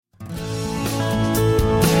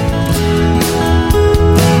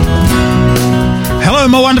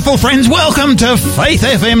my wonderful friends. Welcome to Faith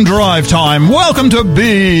FM Drive Time. Welcome to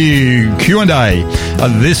Big Q&A.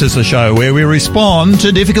 This is the show where we respond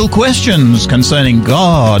to difficult questions concerning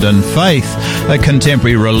God and faith,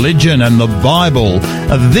 contemporary religion and the Bible.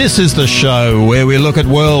 This is the show where we look at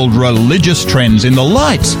world religious trends in the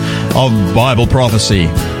light of Bible prophecy.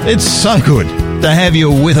 It's so good to have you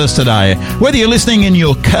with us today, whether you're listening in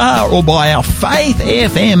your car or by our Faith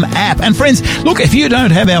FM app. And friends, look, if you don't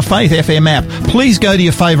have our Faith FM app, please go to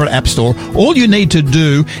your favourite app store. All you need to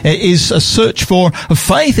do is search for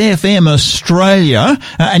Faith FM Australia,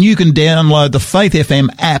 and you can download the Faith FM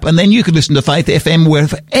app, and then you can listen to Faith FM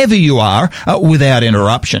wherever you are without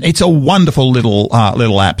interruption. It's a wonderful little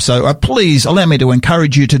app, so please allow me to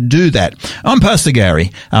encourage you to do that. I'm Pastor Gary,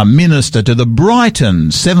 minister to the Brighton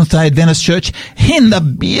Seventh-day Adventist Church in the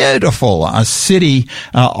beautiful city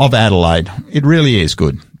of Adelaide. It really is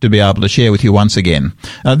good to be able to share with you once again.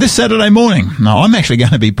 This Saturday morning, I'm actually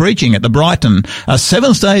going to be preaching at the Brighton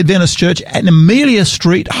Seventh-day Adventist Church at Amelia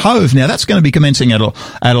Street, Hove. Now, that's going to be commencing at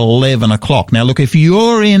 11 o'clock. Now, look, if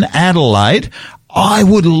you're in Adelaide, I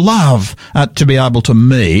would love to be able to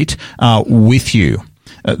meet with you.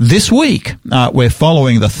 This week, we're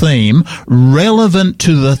following the theme relevant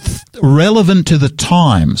to the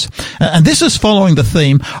times, and this is following the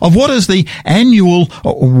theme of what is the annual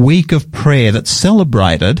week of prayer that's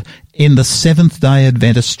celebrated in the Seventh-day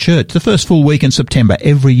Adventist Church. The first full week in September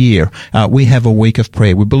every year, we have a week of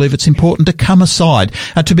prayer. We believe it's important to come aside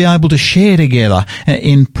to be able to share together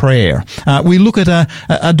in prayer. We look at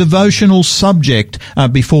a devotional subject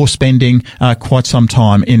before spending quite some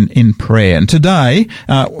time in prayer. And today,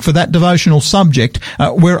 for that devotional subject,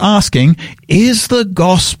 we're asking, is the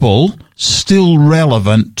gospel still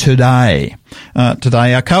relevant today?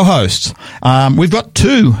 Today, our co-hosts. We've got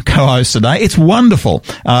two co-hosts today. It's wonderful.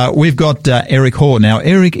 We've got Eric Hoare. Now,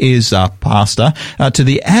 Eric is pastor to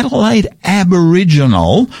the Adelaide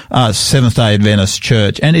Aboriginal Seventh-day Adventist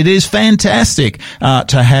Church, and it is fantastic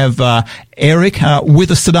to have Eric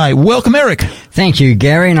with us today. Welcome, Eric. Thank you,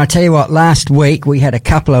 Gary. And I tell you what, last week we had a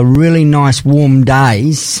couple of really nice warm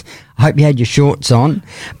days. I hope you had your shorts on,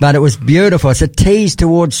 but it was beautiful. It's a tease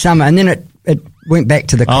towards summer, and then it went back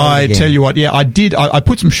to the cold again. Tell you what, yeah, I did. I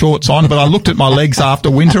put some shorts on, but I looked at my legs after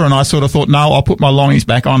winter and I sort of thought, no, I'll put my longies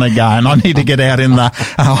back on again. I need to get out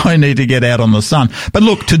on the sun. But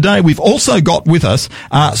look, today we've also got with us,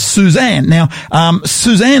 Suzanne. Now,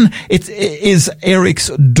 Suzanne is Eric's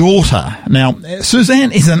daughter. Now,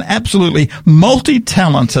 Suzanne is an absolutely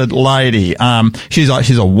multi-talented lady.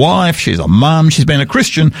 She's a wife, she's a mum, she's been a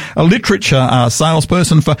Christian literature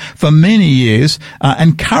salesperson for many years,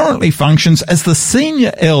 and currently functions as the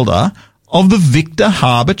senior elder of the Victor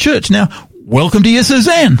Harbor Church. Now, welcome to you,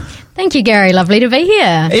 Suzanne. Thank you, Gary. Lovely to be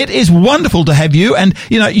here. It is wonderful to have you, and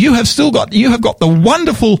you have got the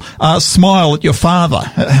wonderful smile that your father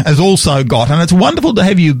has also got, and it's wonderful to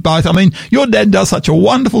have you both. I mean, your dad does such a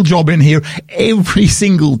wonderful job in here every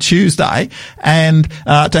single Tuesday, and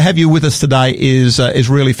to have you with us today is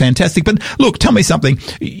really fantastic. But look, tell me something.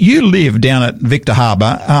 You live down at Victor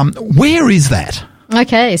Harbor. Where is that?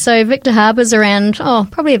 Okay, so Victor Harbour's around,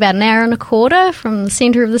 probably about an hour and a quarter from the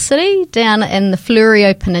centre of the city, down in the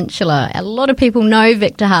Fleurieu Peninsula. A lot of people know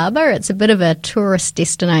Victor Harbour. It's a bit of a tourist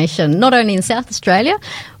destination, not only in South Australia,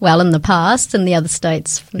 well, in the past, in the other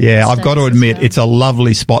states. Yeah, I've got to admit, it's a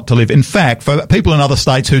lovely spot to live. In fact, for people in other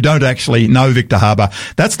states who don't actually know Victor Harbor,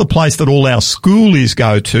 that's the place that all our schoolies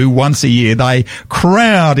go to once a year. They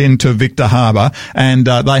crowd into Victor Harbor, and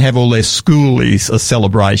they have all their schoolies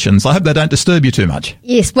celebrations. I hope they don't disturb you too much.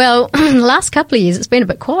 Yes, well, the last couple of years it's been a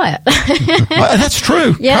bit quiet. That's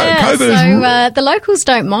true. Yeah, the locals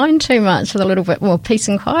don't mind too much with a little bit more peace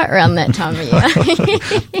and quiet around that time of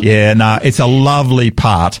year. Yeah, no, it's a lovely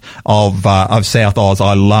part of South Oz.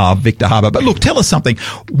 I love Victor Harbor. But look, tell us something.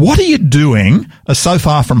 What are you doing so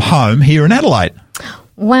far from home here in Adelaide?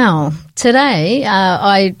 Wow. Today,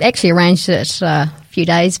 I actually arranged it a few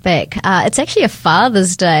days back. It's actually a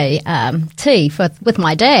Father's Day tea with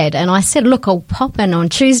my dad, and I said, look, I'll pop in on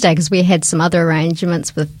Tuesday because we had some other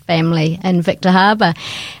arrangements with family in Victor Harbor.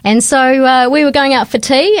 And so we were going out for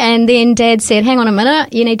tea, and then Dad said, hang on a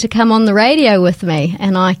minute, you need to come on the radio with me.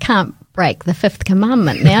 And I can't break the fifth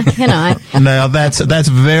commandment now, can I? Now, that's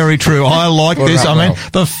very true. I like this. I mean,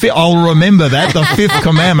 I'll remember that, the fifth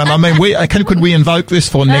commandment. I mean, could we invoke this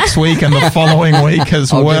for next week and the following week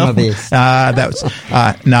as well? I'll do my best.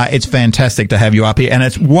 No, it's fantastic to have you up here, and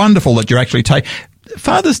it's wonderful that you're actually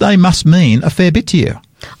Father's Day must mean a fair bit to you.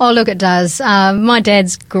 Oh, look, it does. My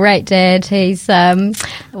dad's great dad. He's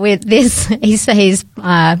with this. He's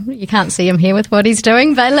you can't see him here with what he's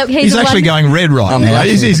doing, but look, he's actually going red right now.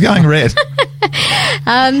 He's going red.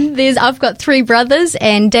 I've got 3 brothers,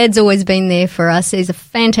 and Dad's always been there for us. He's a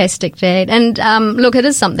fantastic dad. And look, it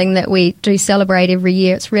is something that we do celebrate every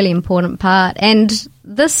year. It's a really important part. And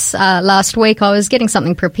this last week, I was getting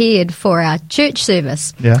something prepared for our church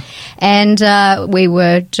service. Yeah. And we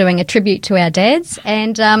were doing a tribute to our dads.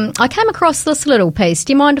 And I came across this little piece.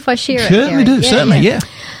 Do you mind if I share it? Certainly do, certainly.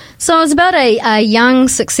 So it was about a young,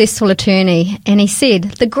 successful attorney, and he said,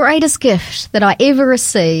 the greatest gift that I ever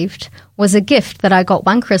received was a gift that I got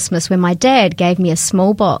one Christmas when my dad gave me a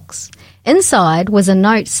small box. Inside was a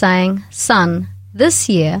note saying, son, this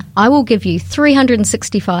year I will give you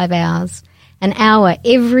 365 hours, an hour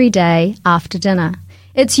every day after dinner.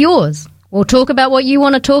 It's yours. We'll talk about what you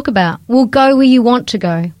want to talk about. We'll go where you want to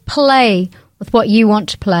go. Play with what you want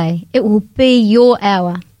to play. It will be your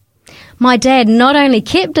hour. My dad not only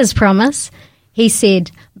kept his promise, he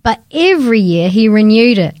said, but every year he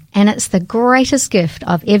renewed it, and it's the greatest gift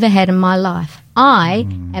I've ever had in my life. I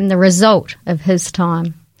am the result of his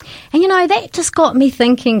time. And, that just got me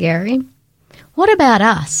thinking, Gary, what about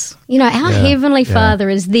us? Our Heavenly Father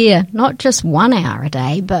is there, not just 1 hour a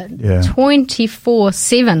day, but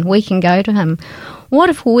 24/7 we can go to him.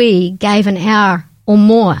 What if we gave an hour or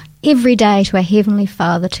more every day to our Heavenly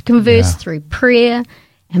Father to converse through prayer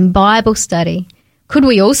and Bible study? Could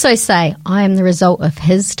we also say, I am the result of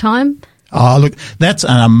his time? Oh, look, that's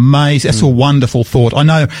an amazing, that's a wonderful thought. I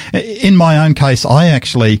know in my own case, I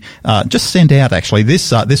actually, just sent out actually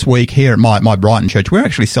this week here at my Brighton church, we're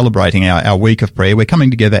actually celebrating our week of prayer. We're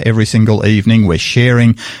coming together every single evening. We're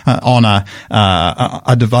sharing, on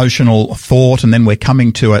a devotional thought, and then we're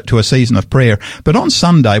coming to a season of prayer. But on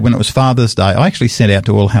Sunday, when it was Father's Day, I actually sent out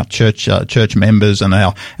to all our church members and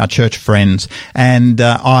our church friends. And,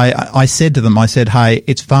 I said to them, hey,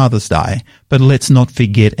 it's Father's Day, but let's not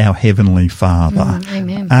forget our Heavenly Father.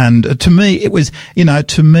 Amen. And to me, it was,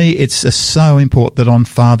 it's so important that on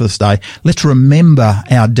Father's Day, let's remember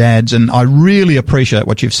our dads. And I really appreciate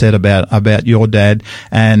what you've said about your dad.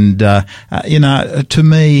 And, to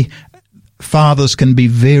me, fathers can be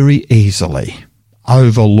very easily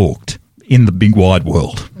overlooked in the big wide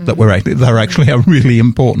world. That they're actually a really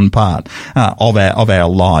important part of our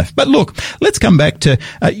life. But look, let's come back to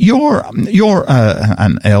you're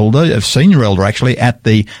an elder, a senior elder actually at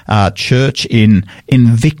the church in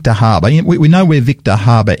Victor Harbor. We know where Victor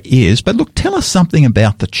Harbor is, but look, tell us something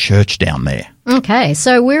about the church down there. Okay,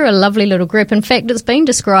 so we're a lovely little group. In fact, it's been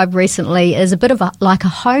described recently as a bit of like a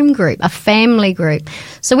home group, a family group.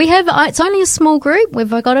 So we have, it's only a small group. We've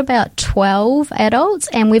got about 12 adults,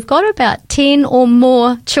 and we've got about 10 or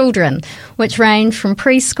more children, which range from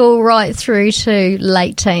preschool right through to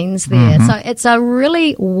late teens there. So it's a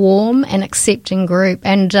really warm and accepting group.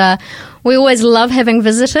 And we always love having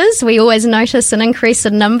visitors. We always notice an increase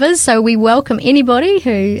in numbers, so we welcome anybody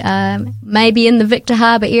who may be in the Victor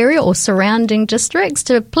Harbor area or surrounding districts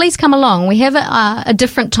to please come along. We have a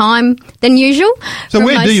different time than usual. So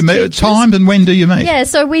where do you meet? Time and when do you meet? Yeah,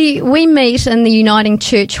 so we meet in the Uniting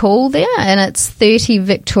Church Hall there, and it's 30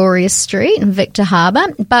 Victoria Street in Victor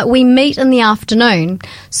Harbor, but we meet in the afternoon.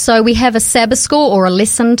 So we have a Sabbath school or a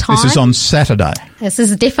lesson time. This is on Saturday. This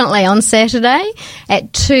is definitely on Saturday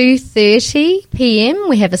at 2:30 p.m.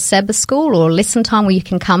 We have a Sabbath school or lesson time where you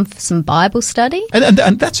can come for some Bible study. And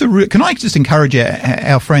that's can I just encourage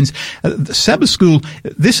our friends? The Sabbath school,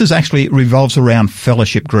 this is actually revolves around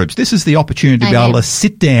fellowship groups. This is the opportunity to be able to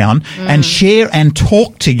sit down and share and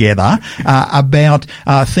talk together about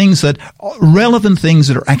relevant things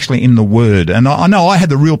that are actually in the Word. And I know I had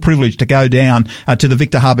the real privilege to go down to the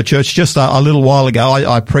Victor Harbor Church just a little while ago.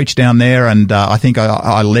 I preached down there, and I think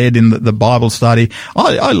I led in the Bible study.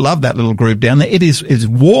 I love that little group down there. It is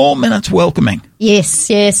warm and it's welcoming.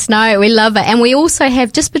 Yes, no, we love it. And we also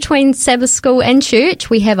have, just between Sabbath school and church,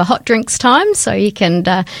 we have a hot drinks time, so you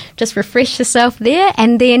can just refresh yourself there.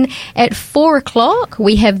 And then at 4 o'clock,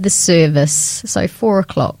 we have the service. So 4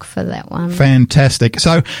 o'clock for that one. Fantastic.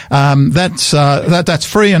 So that's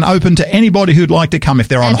free and open to anybody who'd like to come. If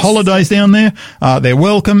they're on holidays down there, they're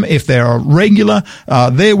welcome. If they're regular,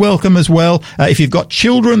 they're welcome as well. If you've got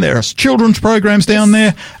children, there are children's programs down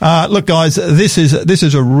there. Look, guys, this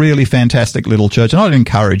is a really fantastic little church, and I'd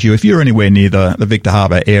encourage you, if you're anywhere near the Victor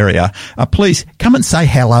Harbor area, please come and say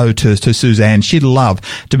hello to Suzanne. She'd love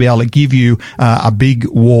to be able to give you a big,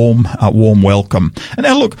 warm welcome. And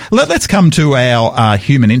now, look, let's come to our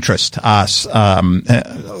human interest of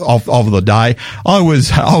the day. I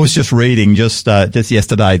was just reading just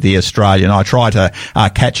yesterday the Australian. I try to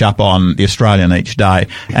catch up on the Australian each day,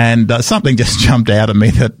 and something just jumped out at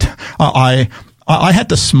me that I had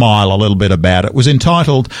to smile a little bit about it. It was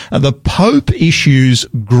entitled The Pope Issues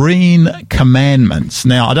Green Commandments.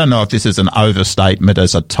 Now, I don't know if this is an overstatement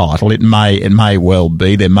as a title. It may well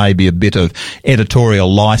be. There may be a bit of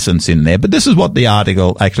editorial license in there, but this is what the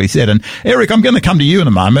article actually said. And Eric, I'm going to come to you in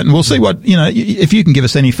a moment and we'll see what, if you can give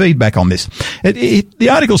us any feedback on this. The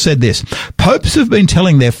article said this: popes have been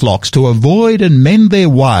telling their flocks to avoid and mend their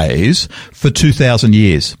ways for 2,000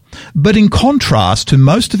 years. But in contrast to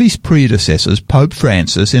most of his predecessors, Pope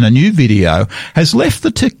Francis, in a new video, has left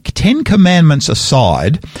the 10 Commandments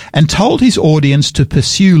aside and told his audience to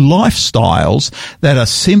pursue lifestyles that are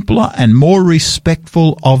simpler and more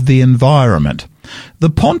respectful of the environment. The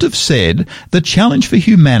pontiff said the challenge for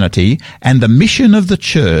humanity and the mission of the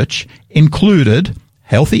Church included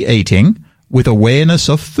healthy eating with awareness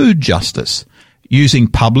of food justice, using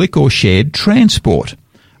public or shared transport,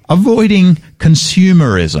 avoiding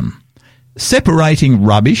consumerism, separating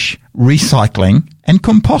rubbish, recycling and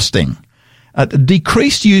composting,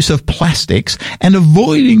 decreased use of plastics and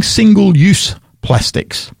avoiding single-use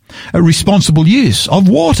plastics, a responsible use of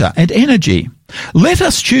water and energy. Let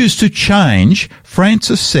us choose to change,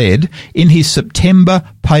 Francis said in his September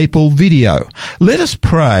papal video. Let us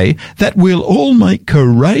pray that we'll all make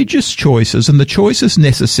courageous choices and the choices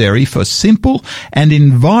necessary for simple and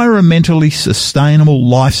environmentally sustainable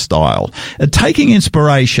lifestyle, taking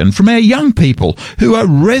inspiration from our young people who are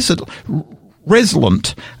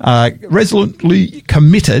resolutely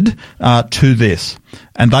committed to this.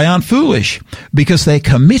 And they aren't foolish because they're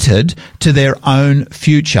committed to their own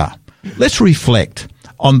future. Let's reflect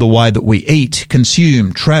on the way that we eat,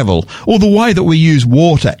 consume, travel, or the way that we use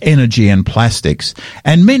water, energy and plastics,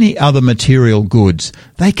 and many other material goods.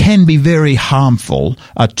 They can be very harmful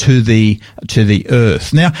to the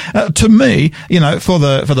earth. Now, to me, for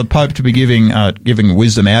the Pope to be giving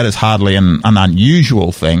wisdom out is hardly an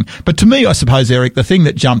unusual thing. But to me, I suppose, Eric, the thing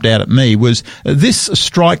that jumped out at me was this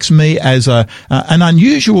strikes me as an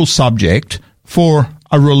unusual subject for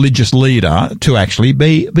a religious leader to actually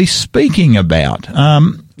be speaking about.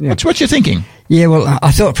 What you thinking? Yeah, well,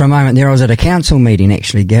 I thought for a moment there I was at a council meeting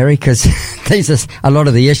actually, Gary, because these are a lot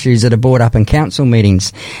of the issues that are brought up in council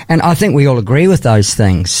meetings. And I think we all agree with those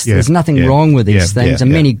things. Yeah, There's nothing wrong with these things,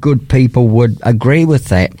 and many good people would agree with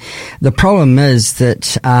that. The problem is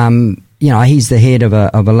that, he's the head of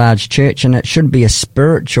a large church, and it should be a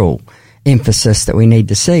spiritual emphasis that we need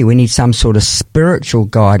to see. We need some sort of spiritual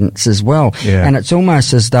guidance as well. Yeah. And it's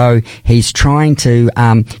almost as though he's trying to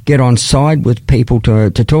get on side with people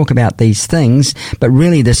to talk about these things, but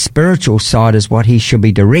really the spiritual side is what he should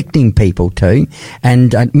be directing people to,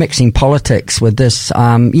 and mixing politics with this.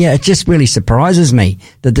 It just really surprises me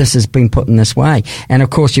that this has been put in this way. And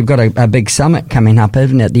of course, you've got a big summit coming up,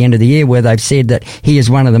 isn't it, at the end of the year, where they've said that he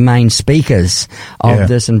is one of the main speakers of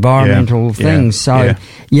this environmental thing. So,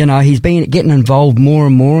 he's been getting involved more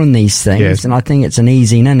and more in these things, and I think it's an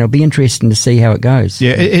easy in. It'll be interesting to see how it goes.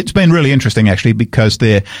 Yeah, it's been really interesting actually, because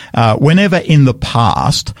whenever in the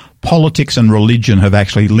past politics and religion have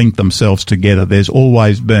actually linked themselves together, there's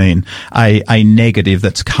always been a negative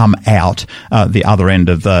that's come out the other end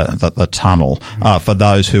of the tunnel for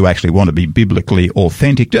those who actually want to be biblically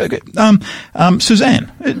authentic.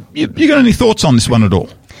 Suzanne, you got any thoughts on this one at all?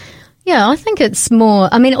 Yeah, I think it's more.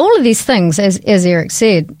 I mean, all of these things, as Eric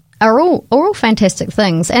said, are all fantastic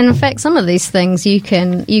things, and in fact, some of these things you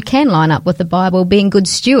can line up with the Bible, being good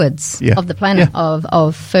stewards of the planet,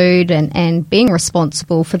 of food, and being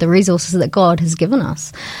responsible for the resources that God has given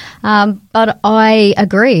us. But I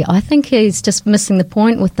agree. I think he's just missing the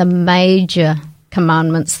point with the major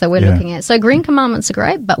commandments that we're looking at. So green commandments are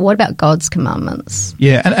great, but what about God's commandments?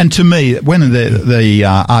 Yeah, and to me, when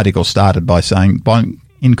the article started by saying,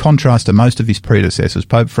 in contrast to most of his predecessors,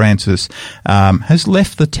 Pope Francis has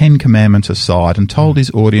left the 10 Commandments aside and told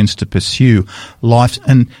his audience to pursue life,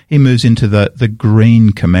 and he moves into the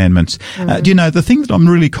green commandments. The thing that I'm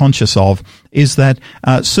really conscious of is that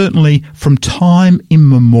certainly from time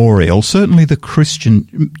immemorial, certainly the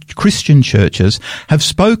Christian churches have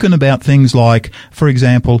spoken about things like, for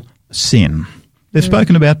example, sin. They've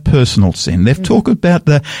spoken about personal sin. They've talked about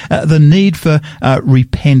the need for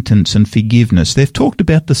repentance and forgiveness. They've talked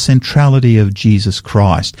about the centrality of Jesus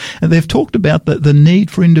Christ. And they've talked about the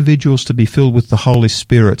need for individuals to be filled with the Holy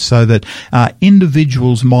Spirit so that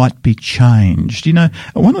individuals might be changed.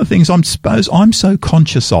 One of the things I'm so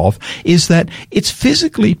conscious of is that it's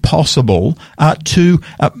physically possible to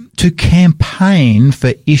campaign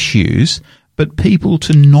for issues, but people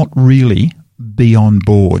to not really be on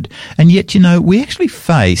board. And yet, we actually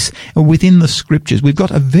face within the scriptures, we've got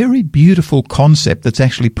a very beautiful concept that's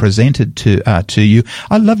actually presented to you.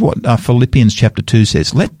 I love what Philippians chapter 2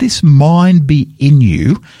 says. Let this mind be in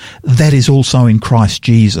you that is also in Christ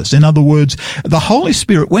Jesus. In other words, the Holy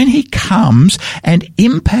Spirit, when he comes and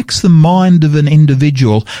impacts the mind of an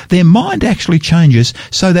individual, their mind actually changes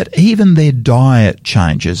so that even their diet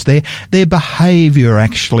changes, their behaviour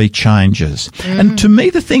actually changes. And to me,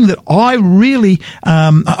 the thing that I really,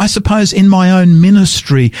 I suppose in my own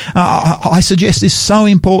ministry, I suggest is so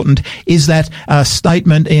important is that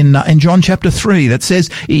statement in John chapter 3 that says,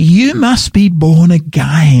 you must be born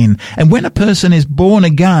again. And when a person is born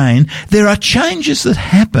again, there are changes that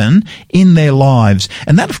happen in their lives.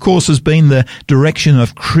 And that, of course, has been the direction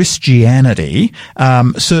of Christianity,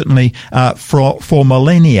 certainly for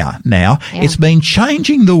millennia now. Yeah. It's been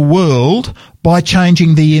changing the world by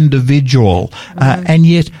changing the individual. And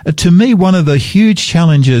yet, to me, one of the huge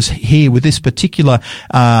challenges here with this particular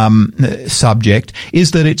subject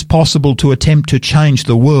is that it's possible to attempt to change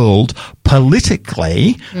the world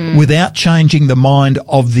politically without changing the mind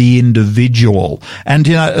of the individual. And,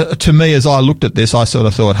 to me, as I looked at this, I sort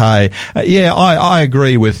of thought, hey, I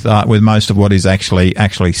agree with most of what he's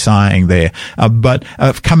actually saying there. But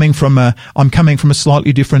I'm coming from a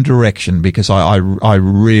slightly different direction because I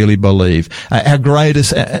really believe our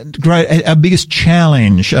biggest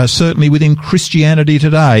challenge, certainly within Christianity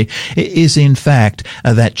today, is in fact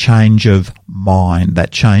that change of mind,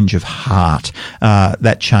 that change of heart,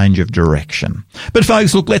 that change of direction. But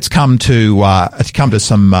folks, look, let's come to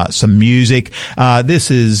some music.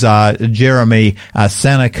 This is Jeremy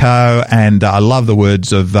Sanico, and I love the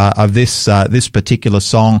words of this particular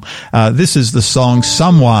song. This is the song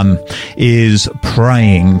 "Someone Is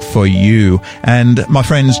Praying for You," and my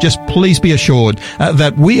friends, just please be assured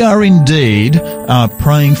that we are indeed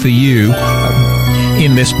praying for you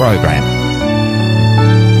in this program.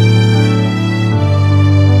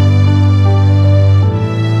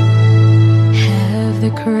 Have the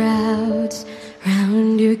crowds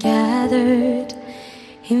round you gathered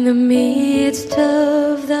in the midst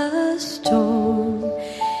of the storm?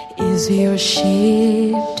 Is your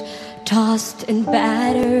ship tossed and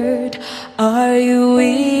battered? Are you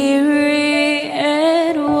weary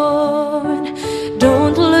and worn?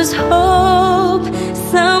 Don't lose hope,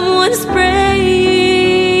 someone's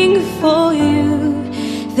praying for you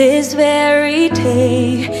this very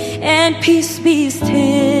day, and peace be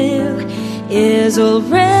still is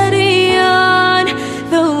already on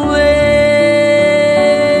the way.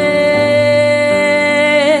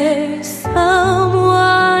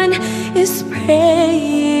 Someone is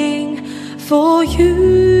praying for you.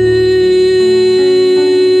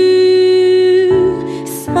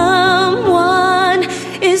 Someone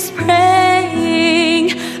is praying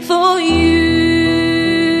for you.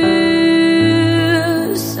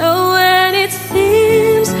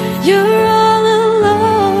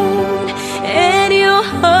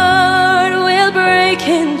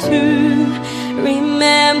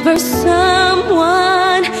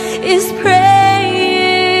 Someone is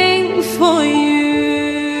praying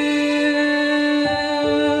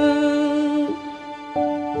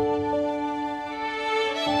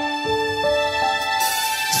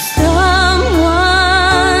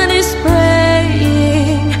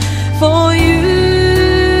for you.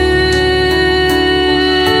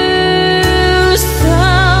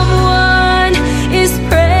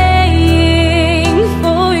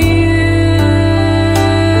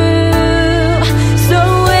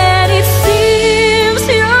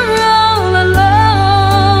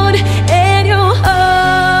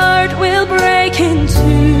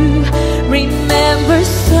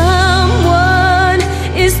 Someone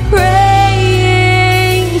is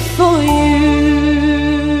praying for you.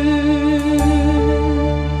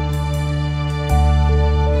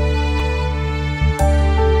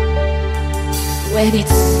 When it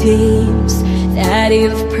seems that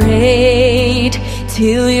you've prayed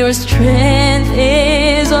till your strength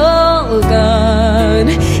is all gone,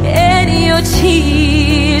 and your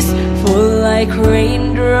tears fall like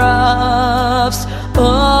raindrops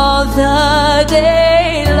all the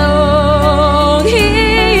day long.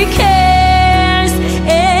 He cares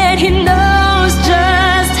and he knows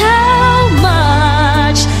just how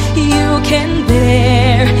much you can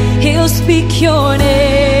bear. He'll speak your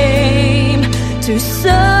name to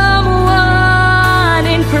someone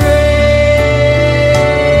in prayer.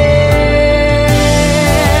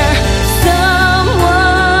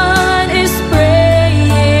 Someone is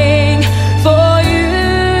praying for you.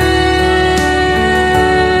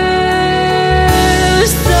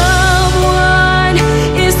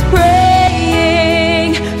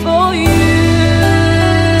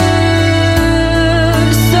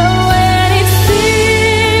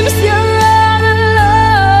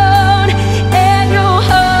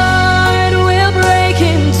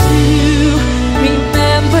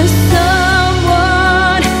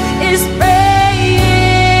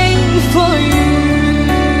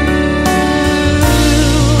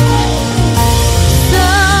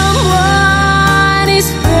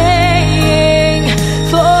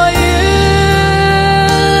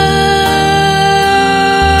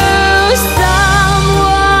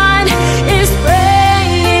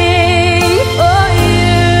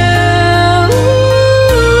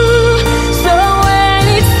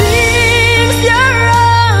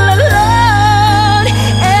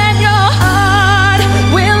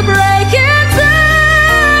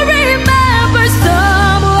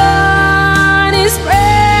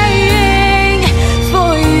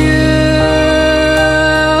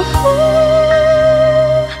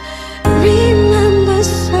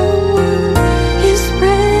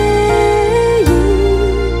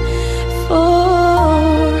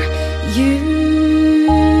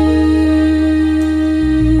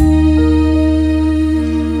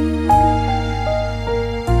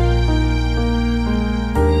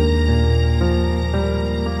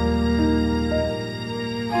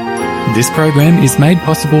 This program is made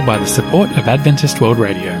possible by the support of Adventist World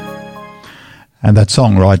Radio. And that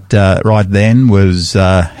song right then was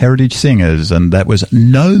Heritage Singers, and that was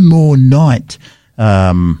No More Night.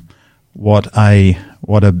 What a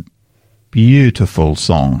beautiful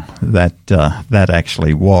song that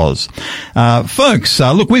actually was. Folks,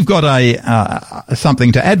 look, we've got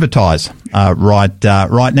something to advertise right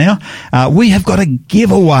now. We have got a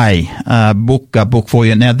giveaway book for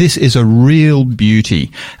you. Now, this is a real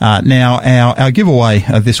beauty. Now, our giveaway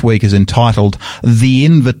this week is entitled The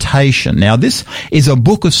Invitation. Now, this is a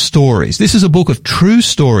book of stories. This is a book of true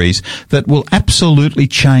stories that will absolutely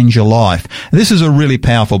change your life. This is a really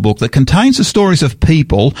powerful book that contains the stories of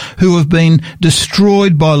people who have been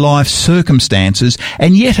destroyed by life's circumstances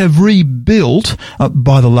and yet have rebuilt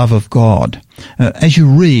by the love of God. As you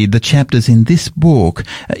read the chapters in this book,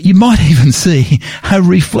 you might even see a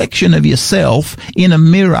reflection of yourself in a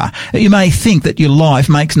mirror. You may think that your life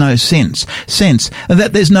makes no sense,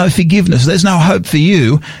 that there's no forgiveness, there's no hope for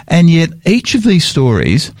you, and yet each of these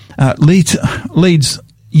stories leads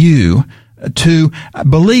you to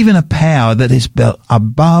believe in a power that is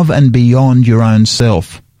above and beyond your own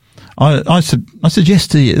self. I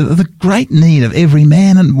suggest to you that the great need of every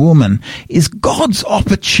man and woman is God's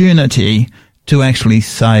opportunity to actually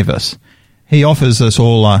save us. He offers us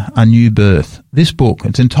all a new birth. This book,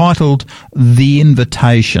 it's entitled The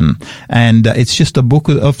Invitation, and it's just a book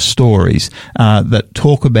of stories that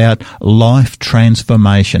talk about life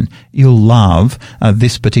transformation. You'll love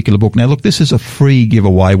this particular book. Now, look, this is a free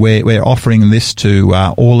giveaway. We're offering this to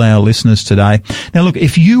all our listeners today. Now, look,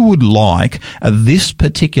 if you would like this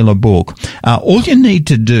particular book, all you need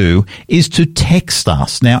to do is to text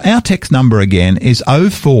us. Now, our text number again is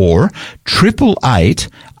 04 888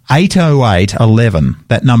 808 11.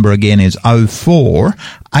 That number again is 04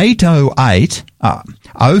 808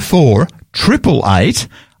 04 888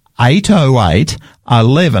 808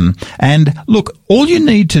 11. And look, all you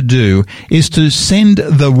need to do is to send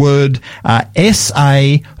the word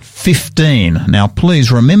SA15. Now,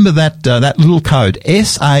 please remember that little code,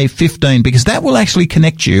 SA15, because that will actually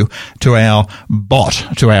connect you to our bot,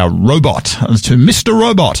 to our robot, to Mr.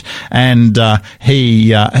 Robot, and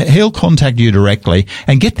he'll contact you directly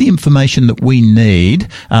and get the information that we need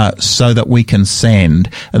so that we can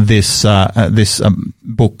send this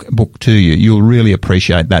book to you. You'll really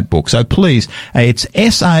appreciate that book. So please, it's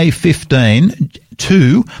SA15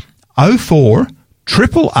 to 04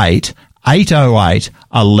 888 808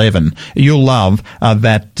 11. You'll love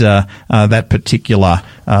that particular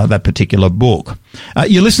book.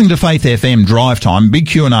 You're listening to Faith FM Drive Time, Big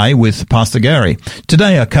Q&A with Pastor Gary.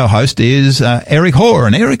 Today our co-host is Eric Hoare,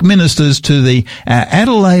 and Eric ministers to the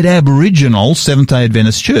Adelaide Aboriginal Seventh-day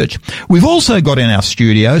Adventist Church. We've also got in our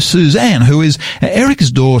studio Suzanne, who is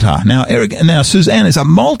Eric's daughter. Now Suzanne is a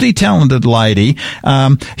multi-talented lady.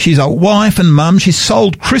 She's a wife and mum. She's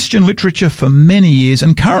sold Christian literature for many years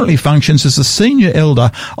and currently functions as the senior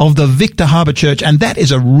elder of the Victor Harbour Church, and that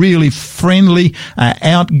is a really friendly,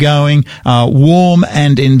 outgoing, warm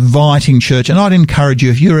and inviting church. And I'd encourage you,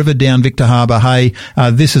 if you're ever down Victor Harbour, hey,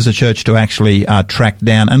 this is a church to actually track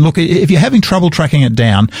down. And look, if you're having trouble tracking it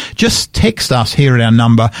down, just text us here at our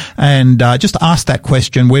number and just ask that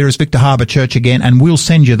question, where is Victor Harbour Church again? And we'll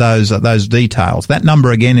send you those details. That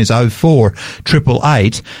number again is 04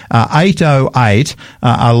 888 808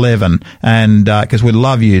 11. And because we'd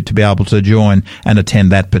love you to be able to join and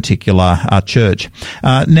attend that particular church.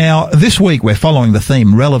 Now, this week we're following the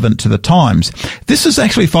theme relevant to the times. This is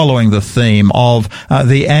actually following the theme of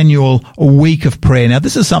the annual Week of Prayer. Now,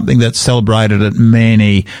 this is something that's celebrated at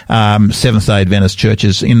many Seventh-day Adventist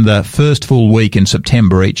churches in the first full week in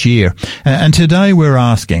September each year. And today we're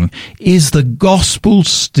asking, is the gospel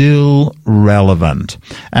still relevant?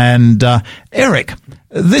 And Eric,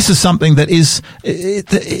 this is something that is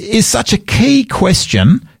such a key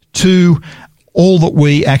question to all that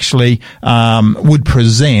we actually would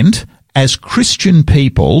present as Christian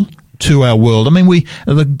people to our world. I mean,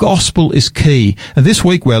 the gospel is key. This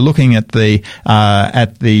week we're looking at the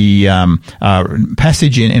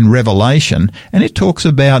passage in Revelation, and it talks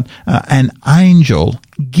about an angel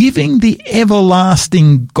giving the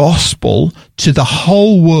everlasting gospel to the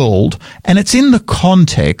whole world, and it's in the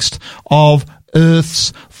context of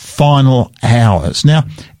Earth's final hours. Now,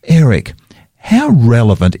 Eric, how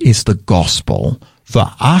relevant is the gospel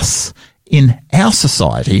for us in our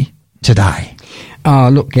society today? Oh,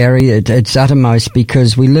 look, Gary, it's uttermost,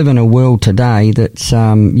 because we live in a world today that's,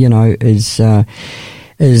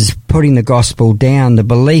 is putting the gospel down. The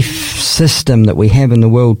belief system that we have in the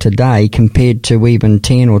world today, compared to even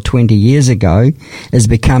 10 or 20 years ago, is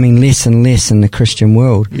becoming less and less in the Christian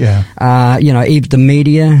world. Yeah. Even the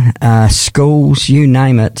media, schools, you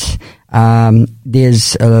name it.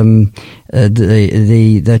 There's the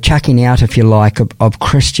chucking out, if you like, of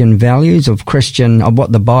Christian values, of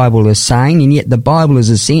what the Bible is saying, and yet the Bible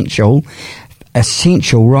is essential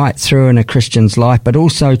right through in a Christian's life, but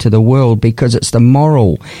also to the world, because it's the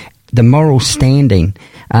moral standing.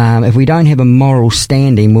 If we don't have a moral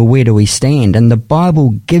standing, well, where do we stand? And the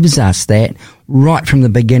Bible gives us that right from the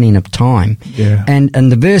beginning of time. Yeah. And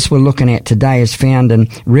the verse we're looking at today is found in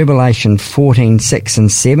Revelation 14:6 and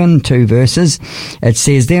 7, 2 verses. It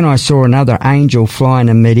says, "Then I saw another angel flying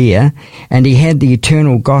in midair, and he had the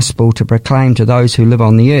eternal gospel to proclaim to those who live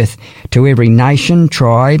on the earth, to every nation,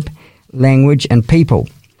 tribe, language, and people.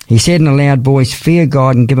 He said in a loud voice, 'Fear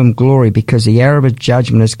God and give him glory, because the hour of his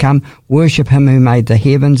judgment has come. Worship him who made the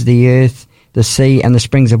heavens, the earth, the sea, and the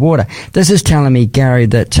springs of water.'" This is telling me, Gary,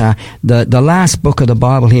 that the last book of the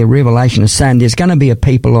Bible here, Revelation, is saying there's going to be a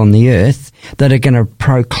people on the earth that are going to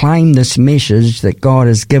proclaim this message that God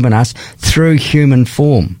has given us through human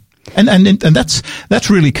form. And that's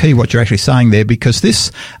really key what you're actually saying there, because this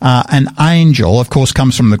an angel, of course,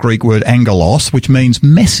 comes from the Greek word angelos, which means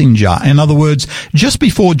messenger. In other words, just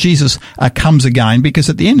before Jesus comes again, because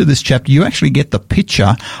at the end of this chapter you actually get the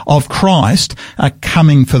picture of Christ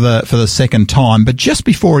coming for the second time. But just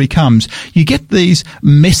before he comes, you get these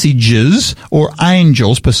messages, or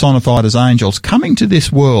angels personified as angels, coming to this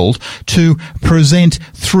world to present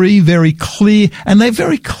three very clear, and they're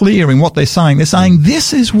very clear in what they're saying. They're saying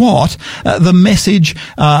this is what the message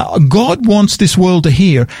God wants this world to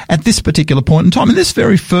hear at this particular point in time. And this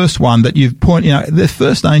very first one that you've the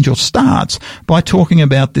first angel starts by talking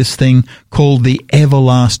about this thing called the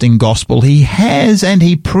everlasting gospel. He has and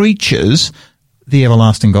he preaches the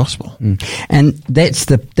everlasting gospel. And that's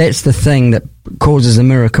the thing that causes the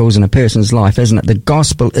miracles in a person's life, isn't it? The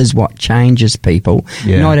gospel is what changes people,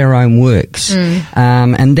 not our own works.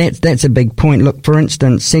 And that's a big point. Look, for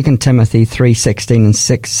instance, 2 Timothy 3:16 and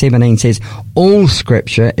 6:17 says, "All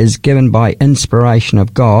scripture is given by inspiration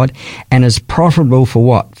of God and is profitable for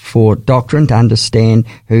what? For doctrine, to understand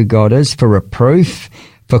who God is, for reproof,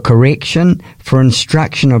 for correction, for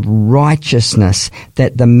instruction of righteousness,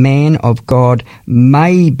 that the man of God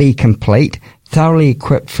may be complete, thoroughly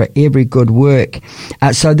equipped for every good work."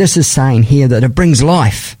 So this is saying here that it brings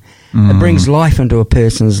life. It brings life into a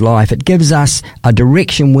person's life. It gives us a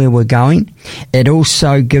direction where we're going. It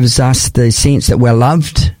also gives us the sense that we're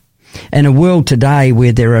loved. In a world today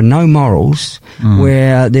where there are no morals,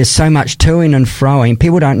 where there's so much toing and froing,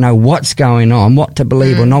 people don't know what's going on, what to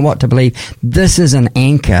believe or not what to believe. This is an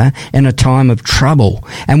anchor in a time of trouble.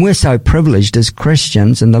 And we're so privileged as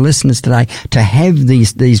Christians and the listeners today to have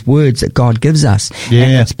these words that God gives us. Yeah.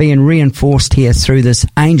 And it's being reinforced here through this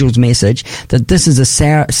angel's message that this is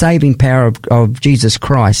a saving power of Jesus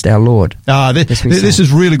Christ, our Lord. This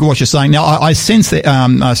is really good what you're saying. Now, I sense that,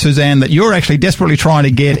 Suzanne, that you're actually desperately trying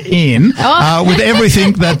to get in with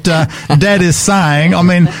everything that Dad is saying. I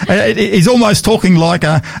mean, he's almost talking like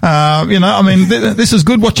this is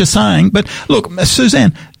good what you're saying. But look,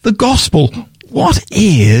 Suzanne, the gospel, what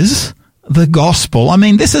is the gospel? I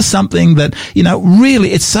mean, this is something that,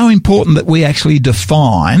 really it's so important that we actually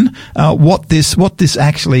define what this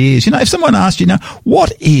actually is. If someone asked you,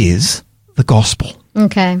 what is the gospel?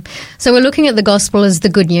 Okay, so we're looking at the gospel as the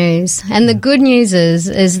good news, and the good news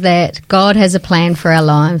is that God has a plan for our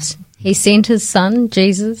lives. He sent his son,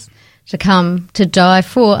 Jesus, to come to die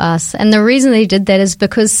for us, and the reason he did that is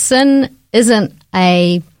because sin isn't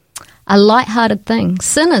a light-hearted thing.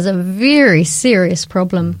 Sin is a very serious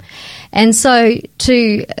problem, and so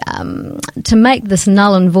to make this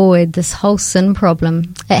null and void, this whole sin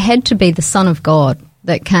problem, it had to be the Son of God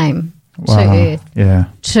that came to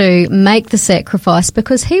earth to make the sacrifice,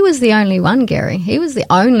 because he was the only one, Gary. He was the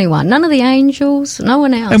only one. None of the angels, no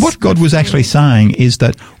one else. And what God was actually saying is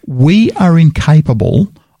that we are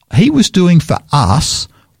incapable. He was doing for us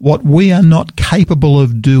what we are not capable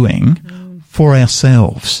of doing for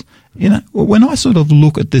ourselves. When I sort of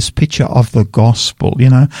look at this picture of the gospel,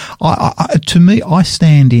 to me, I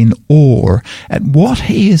stand in awe at what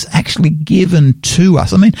he has actually given to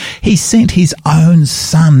us. I mean, he sent his own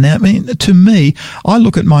son. Now, I mean, to me, I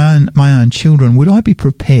look at my own children. Would I be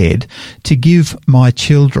prepared to give my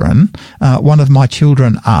children, one of my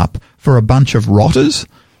children up for a bunch of rotters?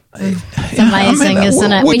 It's amazing,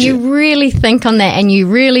 isn't it? When you really think on that and you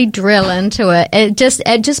really drill into it, it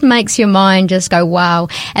just makes your mind just go, wow.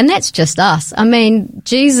 And that's just us. I mean,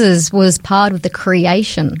 Jesus was part of the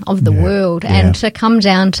creation of the world, and to come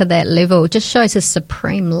down to that level just shows his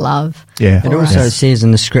supreme love. Yeah. It also says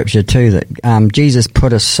in the scripture too that Jesus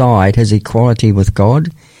put aside his equality with God.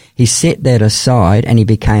 He set that aside and he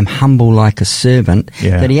became humble like a servant,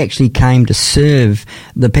 that he actually came to serve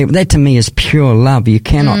the people. That to me is pure love. You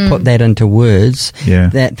cannot put that into words.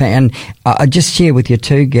 Yeah. And I just share with you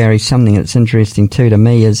too, Gary, something that's interesting too to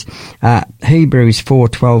me is Hebrews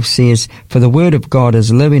 4:12 says, "For the word of God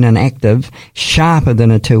is living and active, sharper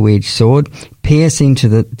than a two-edged sword, piercing to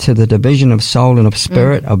the division of soul and of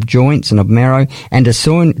spirit, of joints and of marrow, and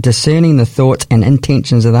discerning the thoughts and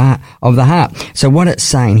intentions of the heart." So what it's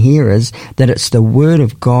saying here is that it's the word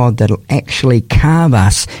of God that'll actually carve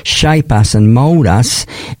us, shape us, and mold us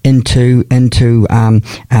into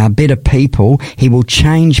better people. He will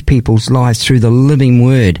change people's lives through the living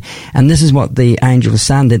word. And this is what the angel was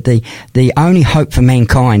saying, that the only hope for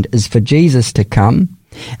mankind is for Jesus to come,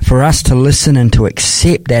 for us to listen and to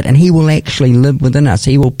accept that, and he will actually live within us.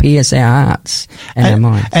 He will pierce our hearts and our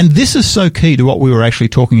minds. And this is so key to what we were actually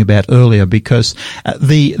talking about earlier, because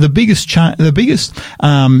the biggest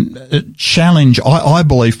challenge I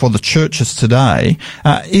believe for the churches today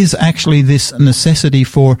is actually this necessity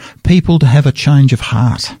for people to have a change of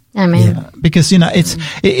heart. Amen. Yeah. Because,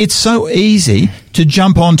 it's so easy to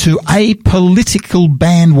jump onto a political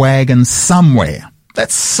bandwagon somewhere.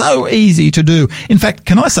 That's so easy to do. In fact,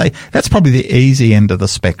 can I say, that's probably the easy end of the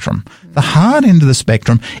spectrum. The hard end of the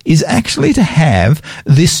spectrum is actually to have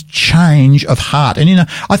this change of heart. And,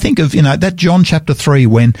 I think of, that John chapter 3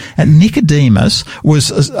 when Nicodemus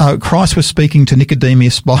Christ was speaking to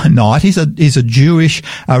Nicodemus by night. He's a Jewish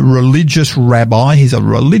religious rabbi. He's a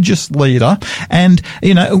religious leader. And,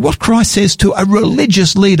 what Christ says to a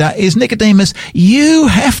religious leader is, Nicodemus, you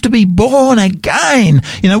have to be born again.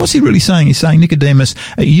 What's he really saying? He's saying, Nicodemus,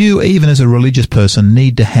 you, even as a religious person,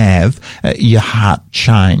 need to have your heart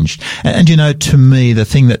changed. And, to me, the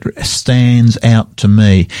thing that stands out to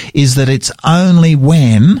me is that it's only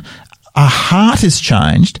when a heart is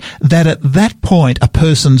changed that at that point a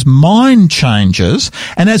person's mind changes,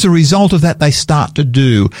 and as a result of that they start to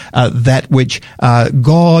do that which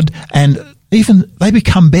God and even they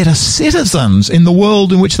become better citizens in the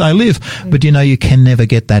world in which they live. But you can never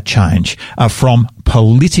get that change from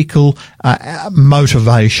political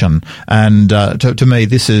motivation. And to me,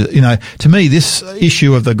 this is this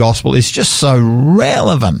issue of the gospel is just so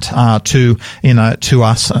relevant to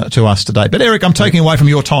us today. But Eric, I'm taking away from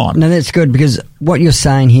your time. No, that's good, because what you're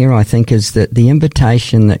saying here, I think, is that the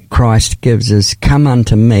invitation that Christ gives is, "Come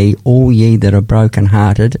unto me, all ye that are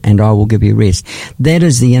brokenhearted, and I will give you rest." That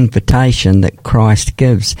is the invitation that Christ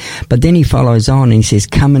gives. But then he follows on and he says,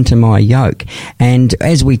 "Come into my yoke." And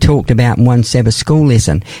as we talked about in one Sabbath school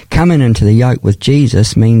lesson, coming into the yoke with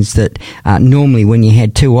Jesus means that normally when you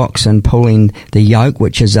had two oxen pulling the yoke,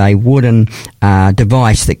 which is a wooden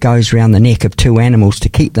device that goes around the neck of two animals to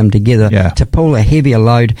keep them together, to pull a heavier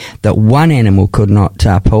load that one animal could not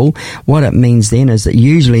pull, what it means then is that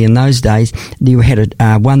usually in those days you had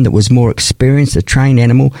one that was more experienced, a trained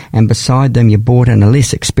animal, and beside them you brought in a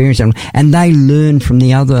less experienced animal, and they learned from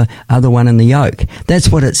the other one in the yoke. That's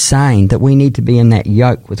what it's saying, that we need to be in that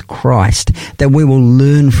yoke with Christ, that we will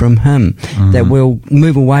learn from him, that we'll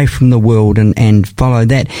move away from the world and follow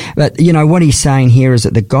that. But what he's saying here is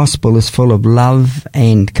that the gospel is full of love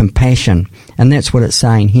and compassion, and that's what it's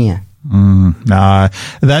saying here. No,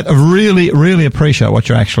 that I really appreciate what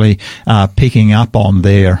you're actually picking up on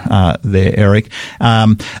there, Eric.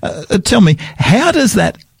 Tell me, how does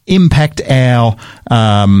that impact our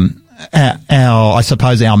I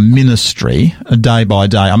suppose our ministry day by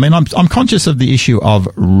day? I mean, I'm conscious of the issue of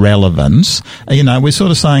relevance. We're sort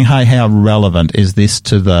of saying, hey, how relevant is this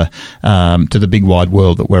to the big wide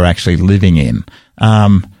world that we're actually living in?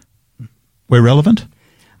 We're relevant?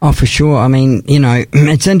 Oh, for sure. I mean,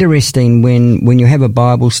 it's interesting when you have a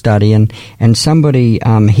Bible study and somebody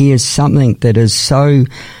hears something that is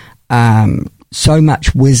so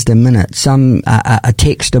much wisdom in it, a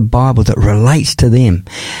text of Bible that relates to them,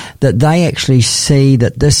 that they actually see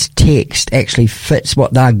that this text actually fits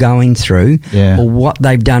what they're going through, or what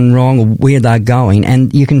they've done wrong, or where they're going,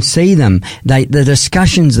 and you can see them. The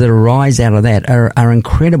discussions that arise out of that are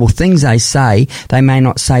incredible. Things they say, they may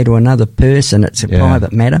not say to another person. It's a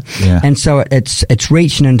private matter, and so it's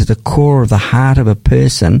reaching into the core of the heart of a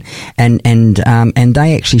person, and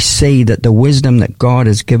they actually see that the wisdom that God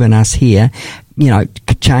has given us here,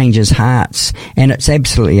 changes hearts, and it's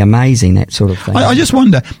absolutely amazing, that sort of thing. I just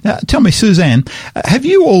wonder, tell me, Suzanne, have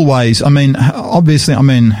you always, obviously,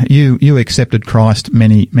 you accepted Christ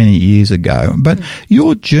many, many years ago, but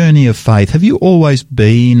your journey of faith, have you always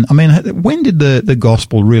been, when did the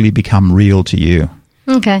gospel really become real to you?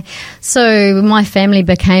 Okay, so my family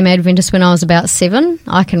became Adventist when I was about 7.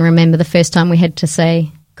 I can remember the first time we had to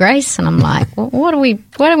say grace, and I'm like, well, why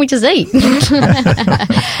don't we just eat?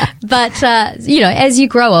 But, as you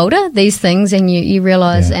grow older, these things, and you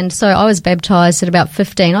realise, and so I was baptised at about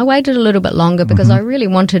 15. I waited a little bit longer because I really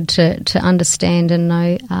wanted to understand and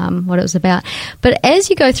know what it was about. But as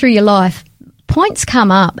you go through your life, points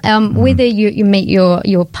come up, whether you meet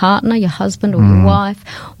your partner, your husband or your wife,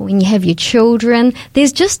 or when you have your children,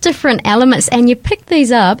 there's just different elements, and you pick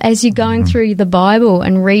these up as you're going through the Bible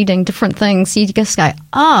and reading different things. You just go,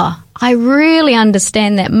 I really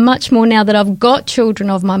understand that much more now that I've got children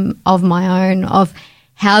of my own, of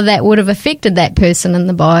how that would have affected that person in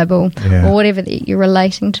the Bible or whatever that you're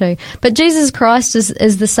relating to. But Jesus Christ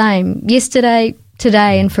is the same yesterday,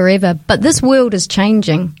 today and forever. But this world is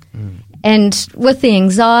changing. And with the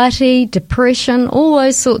anxiety, depression, all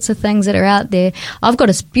those sorts of things that are out there, I've got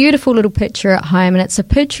this beautiful little picture at home, and it's a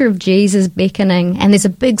picture of Jesus beckoning, and there's a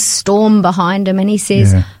big storm behind him, and he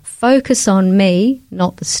says, focus on me,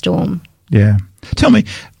 not the storm. Yeah. Tell me,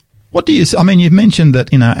 what do you, you've mentioned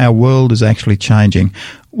that, our world is actually changing.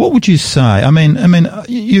 What would you say?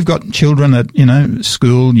 You've got children at,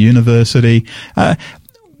 school, university.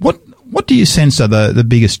 What do you sense are the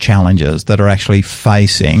biggest challenges that are actually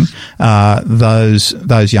facing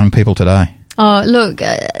those young people today? Oh, look,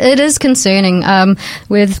 it is concerning.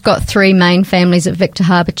 We've got 3 main families at Victor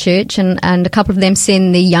Harbour Church, and a couple of them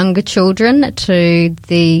send the younger children to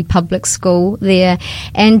the public school there.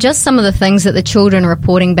 And just some of the things that the children are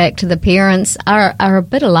reporting back to the parents are a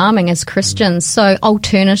bit alarming as Christians. So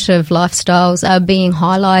alternative lifestyles are being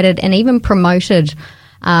highlighted and even promoted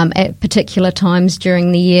at particular times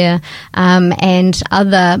during the year, and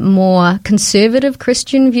other more conservative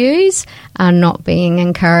Christian views are not being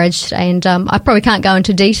encouraged. And I probably can't go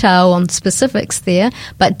into detail on specifics there,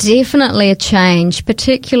 but definitely a change,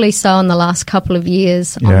 particularly so in the last couple of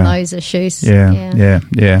years on those issues. No,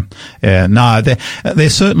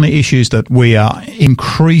 there's certainly issues that we are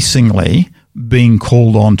increasingly being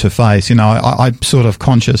called on to face. I'm sort of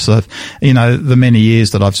conscious of, the many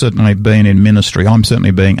years that I've certainly been in ministry. I'm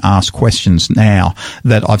certainly being asked questions now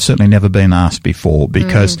that I've certainly never been asked before,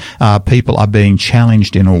 because people are being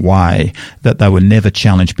challenged in a way that they were never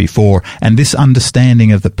challenged before. And this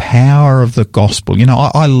understanding of the power of the gospel,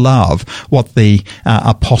 I love what the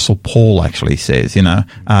Apostle Paul actually says,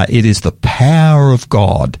 it is the power of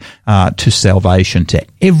God to salvation to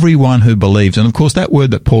everyone who believes. And of course, that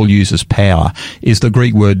word that Paul uses, power, is the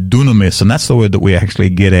Greek word dunamis, and that's the word that we actually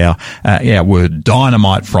get our word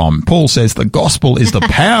dynamite from. Paul says the gospel is the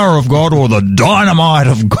power of God, or the dynamite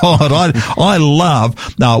of God. I love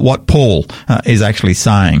what Paul is actually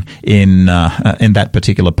saying in that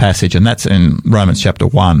particular passage, and that's in Romans chapter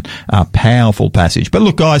 1, a powerful passage. But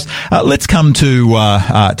look, guys, let's come to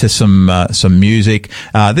some music.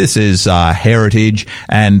 This is Heritage,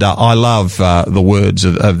 and I love the words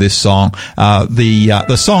of this song.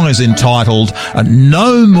 The song is entitled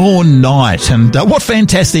No More Night, and what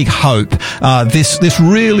fantastic hope this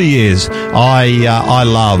really is. I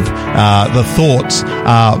love the thoughts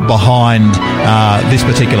behind this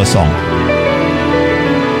particular song.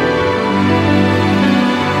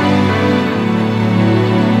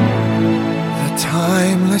 The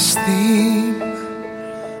timeless theme,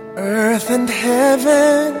 earth and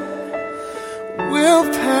heaven will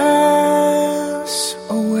pass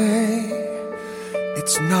away.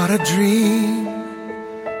 It's not a dream.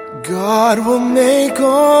 God will make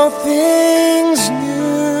all things new.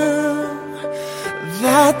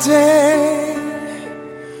 That day,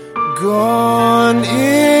 gone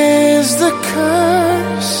is the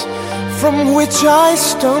curse from which I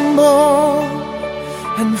stumbled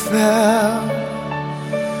and fell.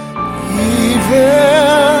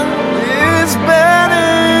 Evil is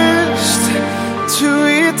banished to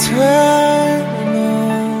eternal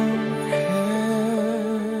hell.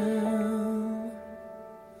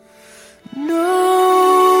 No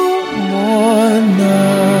more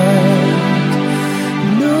night,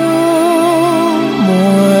 no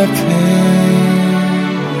more pain,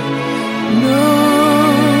 no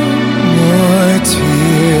more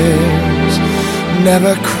tears,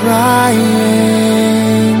 never crying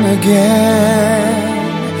again,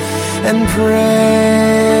 and praises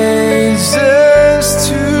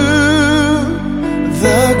to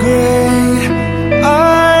the great I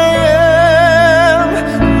am.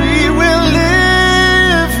 We will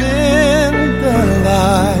live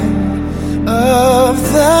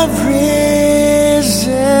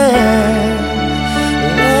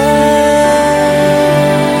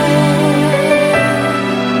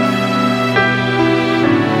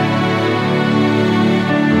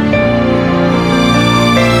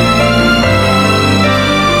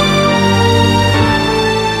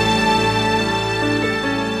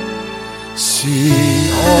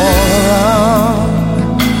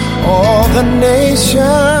the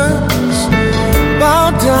nations bow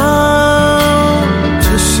down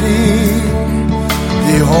to see.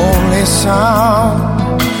 The only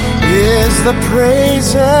sound is the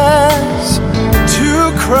praises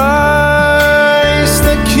to Christ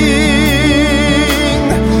the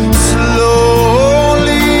King.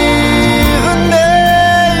 Slowly the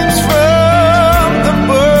names from the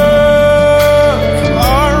book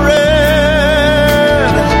are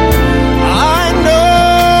read. I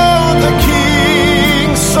know the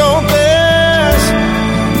King, so there's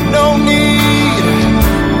no need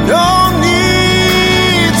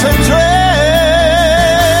to dread.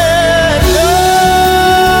 No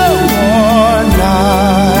more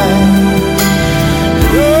night,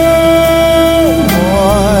 no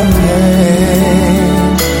more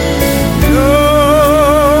pain, no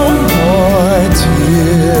more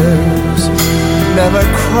tears, never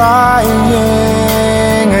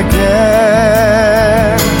crying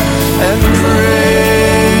again. And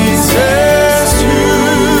praises to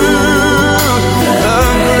the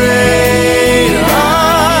great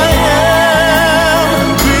I am.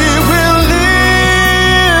 We will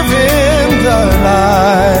live in the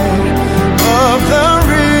light of the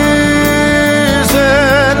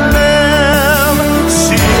risen Lamb.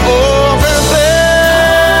 See over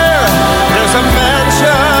there, there's a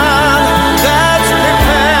mansion that's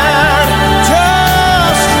prepared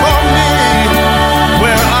just for me,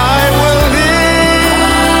 where I will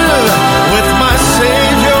live with my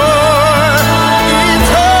Savior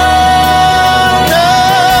eternally.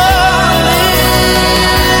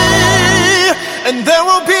 And there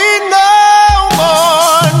will be no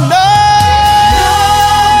more night,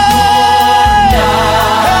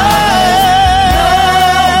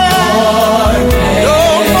 no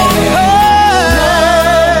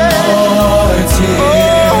more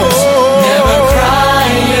tears, never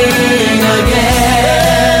crying again.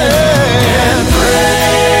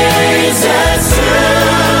 Praises to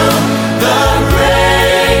the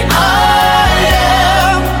great I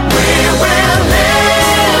am. We will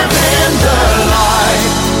live in the light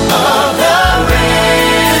of the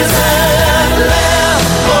risen Lamb. Oh,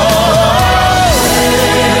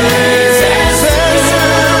 praises to the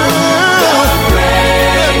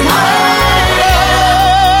great I am. We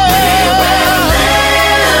will live in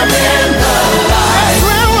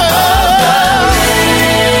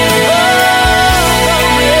the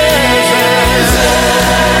light of the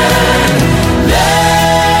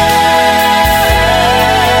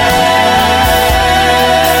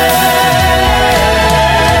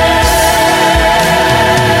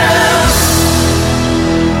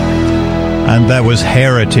And that was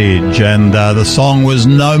Heritage, and the song was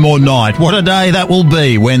No More Night. What a day that will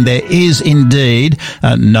be when there is indeed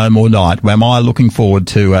no more night. Am I looking forward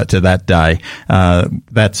to that day?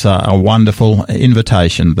 That's a wonderful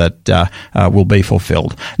invitation that will be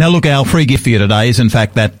fulfilled. Now, look, our free gift for you today is, in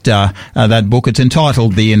fact, that book. It's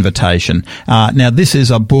entitled The Invitation. Now, this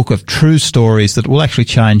is a book of true stories that will actually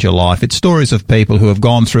change your life. It's stories of people who have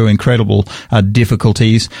gone through incredible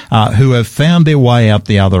difficulties, who have found their way out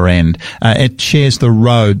the other end. It shares the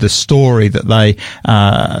road, the story that they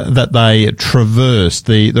traversed,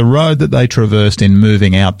 the road that they traversed in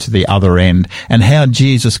moving out to the other end, and how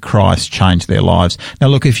Jesus Christ changed their lives. Now,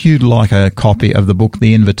 look, if you'd like a copy of the book,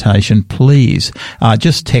 The Invitation, please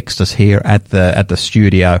just text us here at the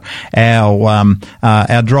studio. Our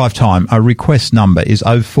drive time, our request number is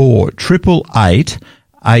 04 888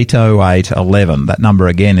 808 11. That number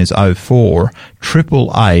again is 04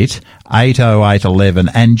 888 808 11,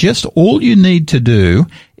 and just all you need to do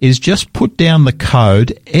is just put down the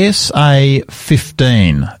code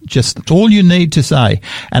SA15. Just that's all you need to say.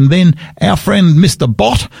 And then our friend Mr.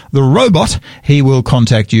 Bot, the robot, he will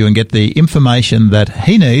contact you and get the information that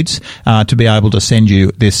he needs to be able to send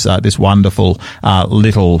you this wonderful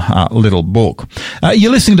little book.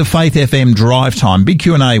 You're listening to Faith FM Drive Time, big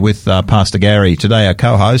Q&A with Pastor Gary. Today our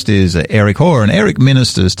co-host is Eric Hoare, and Eric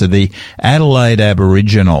ministers to the Adelaide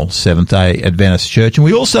Aboriginal Seventh-day Adventist Church. And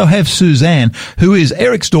we also have Suzanne, who is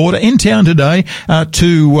Eric's daughter, in town today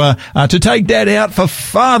to take Dad out for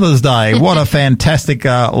Father's Day. What a fantastic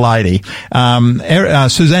lady.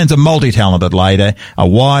 Suzanne's a multi-talented lady, a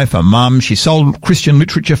wife, a mum. She sold Christian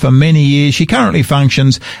literature for many years. She currently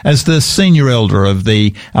functions as the senior elder of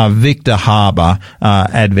the Victor Harbour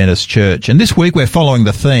Adventist Church. And this week we're following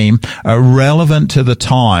the theme relevant to the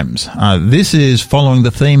times. This is following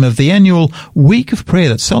the theme of the annual Week of Prayer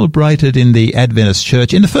that's celebrated in the Adventist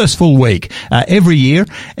Church in the first full week every year.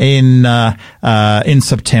 in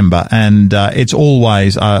September, and it's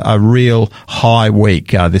always a real high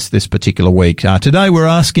week. This particular week. Today we're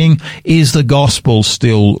asking: is the gospel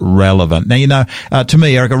still relevant? Now, to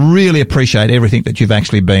me, Eric, I really appreciate everything that you've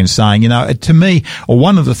actually been saying. To me,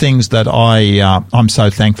 one of the things that I'm so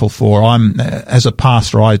thankful for. As a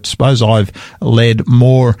pastor, I suppose I've led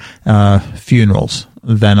more funerals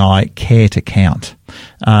than I care to count.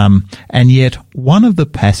 And yet one of the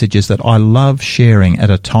passages that I love sharing at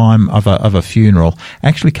a time of a funeral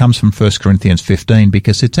actually comes from 1 Corinthians 15,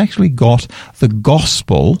 because it's actually got the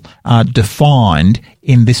gospel defined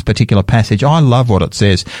in this particular passage. I love what it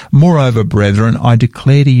says. Moreover, brethren, I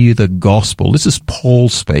declare to you the gospel. This is Paul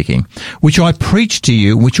speaking, which I preached to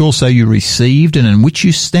you, which also you received, and in which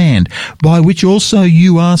you stand, by which also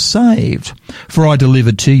you are saved. For I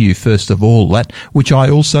delivered to you first of all that which I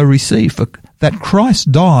also received, that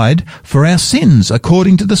Christ died for our sins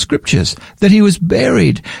according to the Scriptures, that he was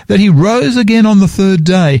buried, that he rose again on the third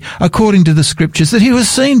day according to the Scriptures, that he was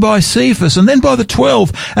seen by Cephas and then by the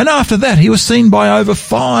 12, and after that he was seen by over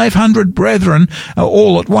 500 brethren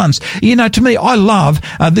all at once. To me, I love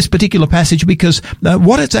this particular passage because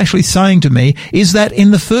what it's actually saying to me is that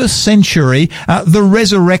in the first century, the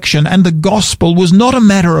resurrection and the gospel was not a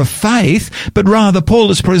matter of faith, but rather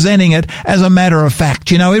Paul is presenting it as a matter of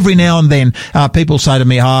fact. Every now and then people say to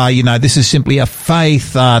me, this is simply a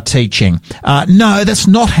faith teaching. No, that's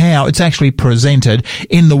not how it's actually presented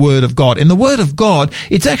in the Word of God. In the Word of God,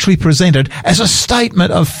 it's actually presented as a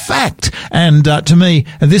statement of fact. And to me,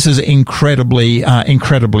 this is incredibly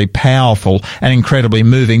powerful and incredibly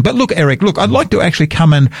moving. But look, Eric, I'd like to actually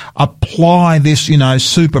come and apply this,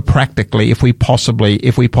 super practically if we possibly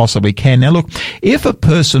can. Now, look, if a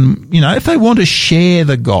person, if they want to share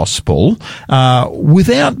the gospel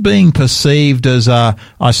without being perceived as,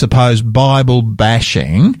 I suppose, Bible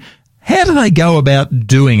bashing, how do they go about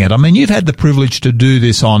doing it? I mean, you've had the privilege to do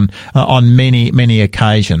this on many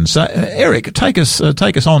occasions. So, Eric, take us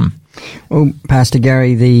on. Well, Pastor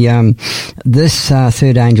Gary, this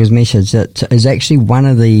third angel's message is actually one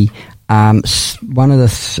of the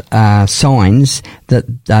signs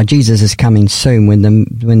that Jesus is coming soon.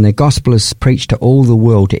 When the gospel is preached to all the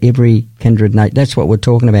world, to every kindred nation, that's what we're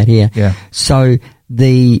talking about here. Yeah. So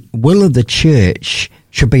the will of the church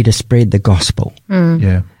should be to spread the gospel.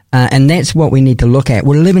 Yeah. And that's what we need to look at.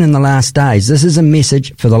 We're living in the last days. This is a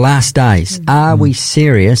message for the last days. Are we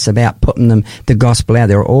serious about putting the gospel out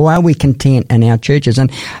there, or are we content in our churches?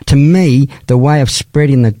 And to me, the way of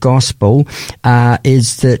spreading the gospel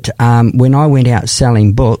is that when I went out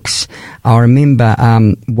selling books, I remember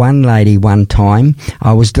one lady one time,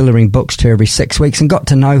 I was delivering books to her every 6 weeks and got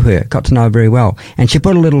to know her very well. And she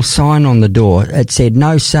put a little sign on the door. It said,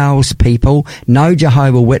 "No salespeople, no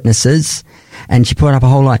Jehovah's Witnesses." And she put up a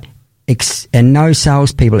whole lot, and no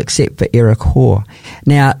salespeople except for Eric Hoare.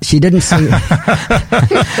 Now, she didn't see,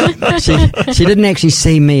 she didn't actually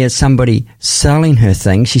see me as somebody selling her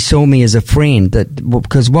things. She saw me as a friend,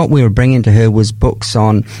 because what we were bringing to her was books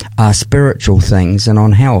on spiritual things and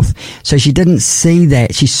on health. So she didn't see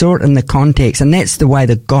that. She saw it in the context, and that's the way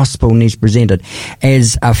the gospel needs presented,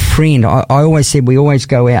 as a friend. I always said we always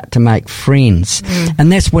go out to make friends,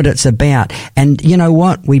 and that's what it's about. And you know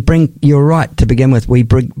what? You're right to begin with, we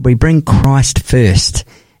bring Christ first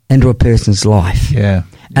into a person's life. Yeah.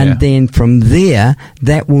 And then from there,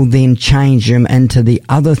 that will then change them into the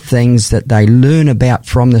other things that they learn about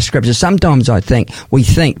from the Scripture. Sometimes we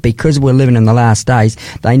think because we're living in the last days,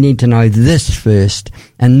 they need to know this first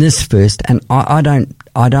and this first, and I don't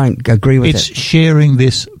agree with it. It's sharing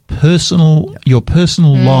this your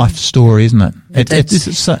personal life story, isn't it?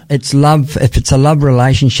 It's love. If it's a love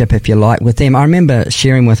relationship, if you like, with them. I remember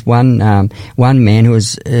sharing with one man who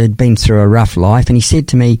had been through a rough life, and he said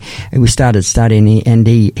to me, we started studying, and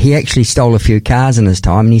he actually stole a few cars in his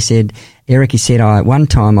time, and he said, Eric, one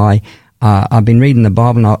time I've been reading the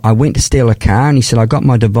Bible, and I went to steal a car, and he said, I got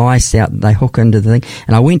my device out that they hook into the thing,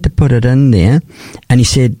 and I went to put it in there, and he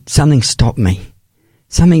said, something stopped me.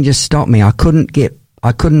 Something just stopped me. I couldn't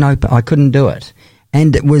do it.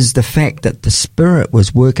 And it was the fact that the Spirit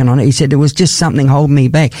was working on it. He said there was just something holding me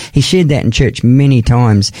back. He shared that in church many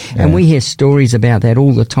times. Yeah. And we hear stories about that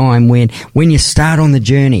all the time when you start on the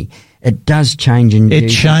journey. It does change. It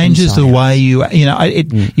changes the way you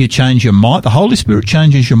change your mind. The Holy Spirit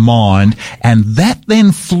changes your mind, and that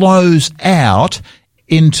then flows out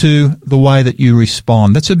into the way that you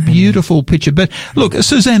respond. That's a beautiful picture. But look,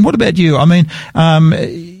 Suzanne, what about you? I mean,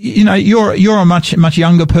 you're a much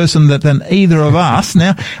younger person than either of us.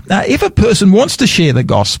 Now, if a person wants to share the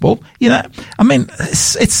gospel,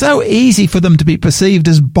 it's so easy for them to be perceived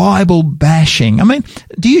as Bible bashing.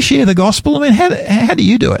 Do you share the gospel? How do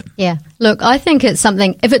you do it? Yeah. Look, I think it's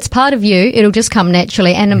something, if it's part of you, it'll just come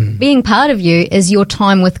naturally. And being part of you is your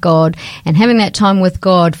time with God. And having that time with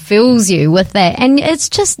God fills you with that. And it's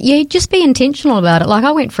just, just be intentional about it. Like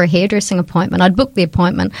I went for a hairdressing appointment. I'd booked the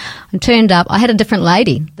appointment and turned up. I had a different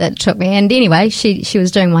lady that took me. And anyway, she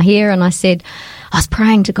was doing my hair and I was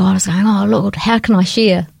praying to God. I was going, oh, Lord, how can I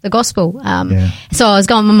share the gospel? So I was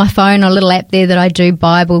going on my phone, a little app there that I do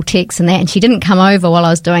Bible texts and that, and she didn't come over while I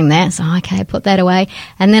was doing that. So, okay, put that away.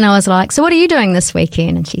 And then I was like, so what are you doing this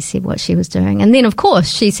weekend? And she said what she was doing. And then, of course,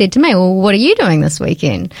 she said to me, well, what are you doing this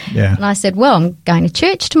weekend? Yeah. And I said, well, I'm going to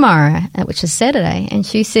church tomorrow, which is Saturday. And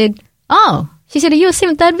she said, are you a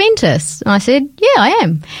Seventh-day Adventist? And I said, yeah, I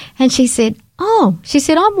am. And she said,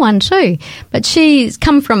 I'm one too. But she's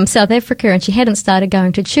come from South Africa and she hadn't started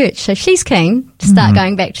going to church. So she's keen to start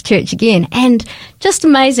going back to church again. And just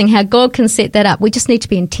amazing how God can set that up. We just need to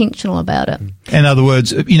be intentional about it. In other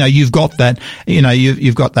words, you've got that,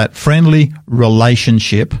 you've got that friendly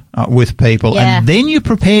relationship with people, and then you're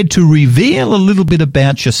prepared to reveal a little bit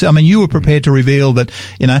about yourself. You were prepared to reveal that,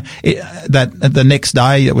 that the next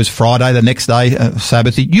day, it was Friday, the next day,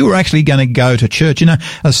 Sabbath, you were actually going to go to church.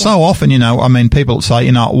 So often, people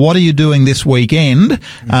say, what are you doing this weekend?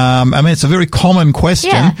 It's a very common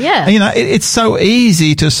question. Yeah. It's so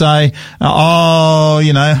easy to say,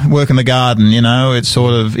 work in the garden, it's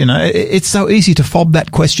sort of, it's so easy to fob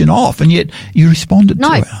that question off, and yet you responded to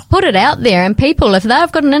it. No, put it out there, and people, if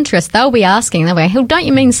they've got an interest, they'll be asking, they'll go, don't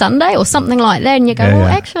you mean Sunday or something like that? And you go,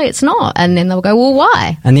 actually it's not. And then they'll go, well,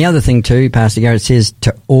 why? And the other thing too, Pastor Garrett, says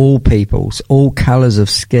to all peoples, all colours of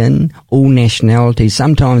skin, all nationalities.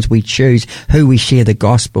 Sometimes we choose who we share the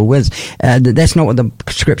gospel with. That's not what the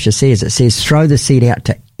scripture says. It says throw the seed out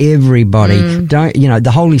to everybody. Don't,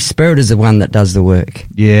 the Holy Spirit is the one that does the work.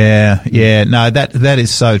 Yeah. No, that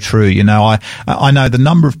is so true. I know the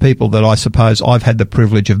number of people that I suppose I've had the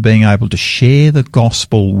privilege of being able to share the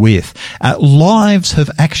gospel with. Lives have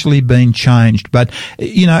actually been changed, but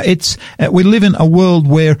it's we live in a world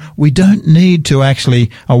where we don't need to actually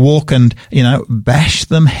walk and bash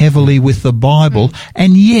them heavily with the Bible,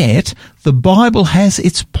 and yet the Bible has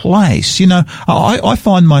its place. I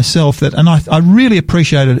find myself that, and I really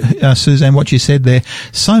appreciated, Suzanne, what you said there.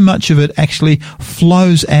 So much of it actually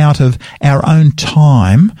flows out of our own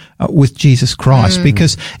time with Jesus Christ,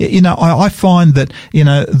 because, I find that,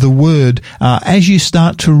 the Word, as you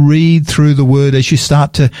start to read through the Word, as you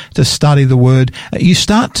start to study the Word,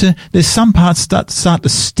 there's some parts start to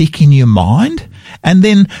stick in your mind. And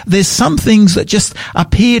then there's some things that just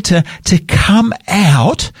appear to come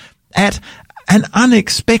out at an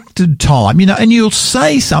unexpected time, and you'll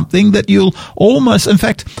say something that you'll almost, in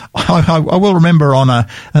fact, I will remember on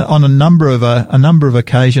a number of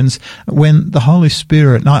occasions when the Holy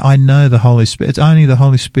Spirit, and I know the Holy Spirit, it's only the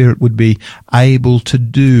Holy Spirit would be able to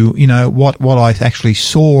do, what I actually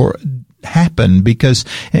saw happen, because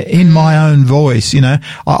in my own voice,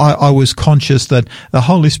 I was conscious that the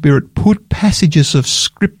Holy Spirit put passages of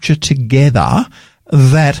Scripture together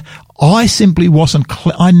that I simply wasn't,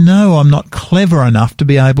 I know I'm not clever enough to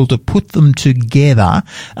be able to put them together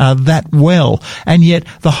that well. And yet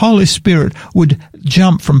the Holy Spirit would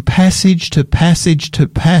jump from passage to passage to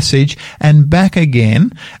passage and back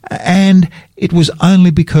again. And it was only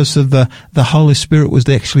because of the Holy Spirit was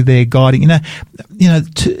actually there guiding.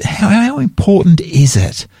 How important is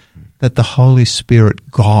it that the Holy Spirit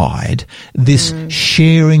guide this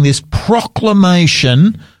sharing, this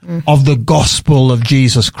proclamation of the gospel of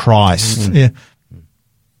Jesus Christ? Yeah.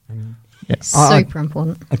 Super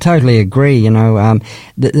important. I totally agree.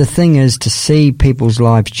 The thing is to see people's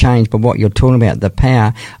lives change, but what you're talking about, the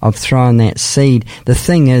power of throwing that seed. The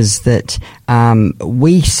thing is that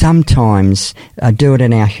we sometimes do it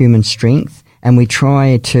in our human strength, and we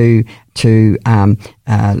try to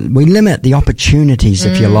we limit the opportunities,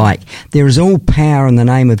 if you like. There is all power in the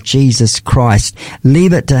name of Jesus Christ.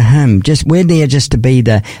 Leave it to Him. We're there just to be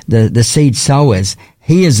the seed sowers.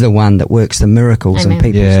 He is the one that works the miracles in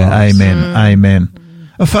people's lives. Amen.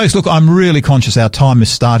 Folks, look, I'm really conscious our time is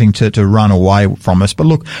starting to run away from us, but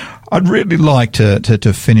look, I'd really like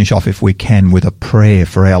to finish off, if we can, with a prayer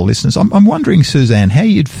for our listeners. I'm wondering, Suzanne, how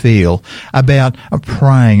you'd feel about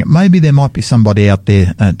praying. Maybe there might be somebody out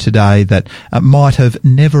there today that might have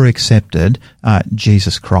never accepted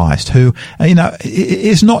Jesus Christ, who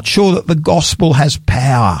is not sure that the gospel has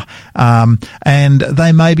power, and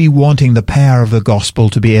they may be wanting the power of the gospel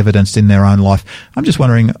to be evidenced in their own life. I'm just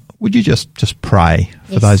wondering, would you just pray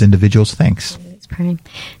for Yes. those individuals? Thanks. Let's pray.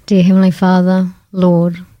 Dear Heavenly Father,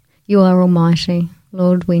 Lord, you are almighty.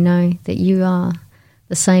 Lord, we know that you are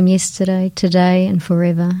the same yesterday, today and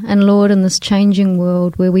forever. And Lord, in this changing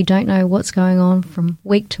world where we don't know what's going on from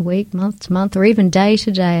week to week, month to month, or even day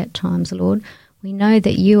to day at times, Lord, we know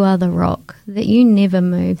that you are the rock, that you never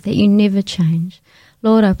move, that you never change.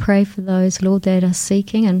 Lord, I pray for those, Lord, that are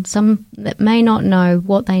seeking and some that may not know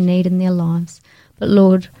what they need in their lives. But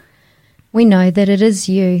Lord, we know that it is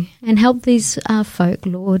you, and help these folk,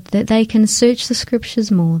 Lord, that they can search the scriptures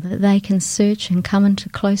more, that they can search and come into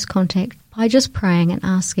close contact by just praying and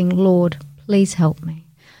asking, Lord, please help me.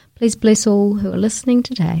 Please bless all who are listening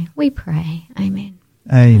today. We pray. Amen.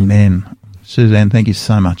 Amen. Suzanne, thank you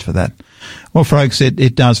so much for that. Well, folks,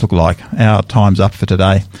 it does look like our time's up for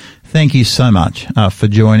today. Thank you so much for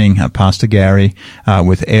joining Pastor Gary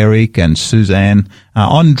with Eric and Suzanne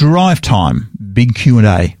on Drive Time, Big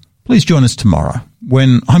Q&A. Please join us tomorrow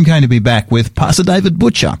when I'm going to be back with Pastor David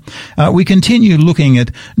Butcher. We continue looking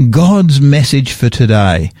at God's message for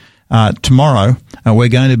today. Tomorrow, we're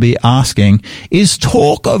going to be asking, is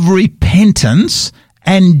talk of repentance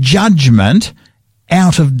and judgment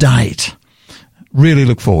out of date? Really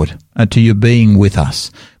look forward to you being with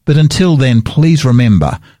us. But until then, please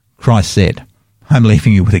remember, Christ said, I'm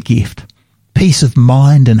leaving you with a gift, peace of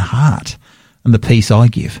mind and heart, and the peace I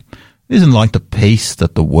give isn't like the peace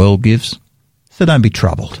that the world gives. So don't be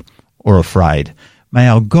troubled or afraid. May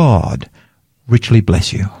our God richly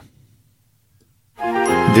bless you.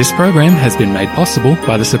 This program has been made possible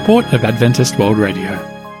by the support of Adventist World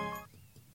Radio.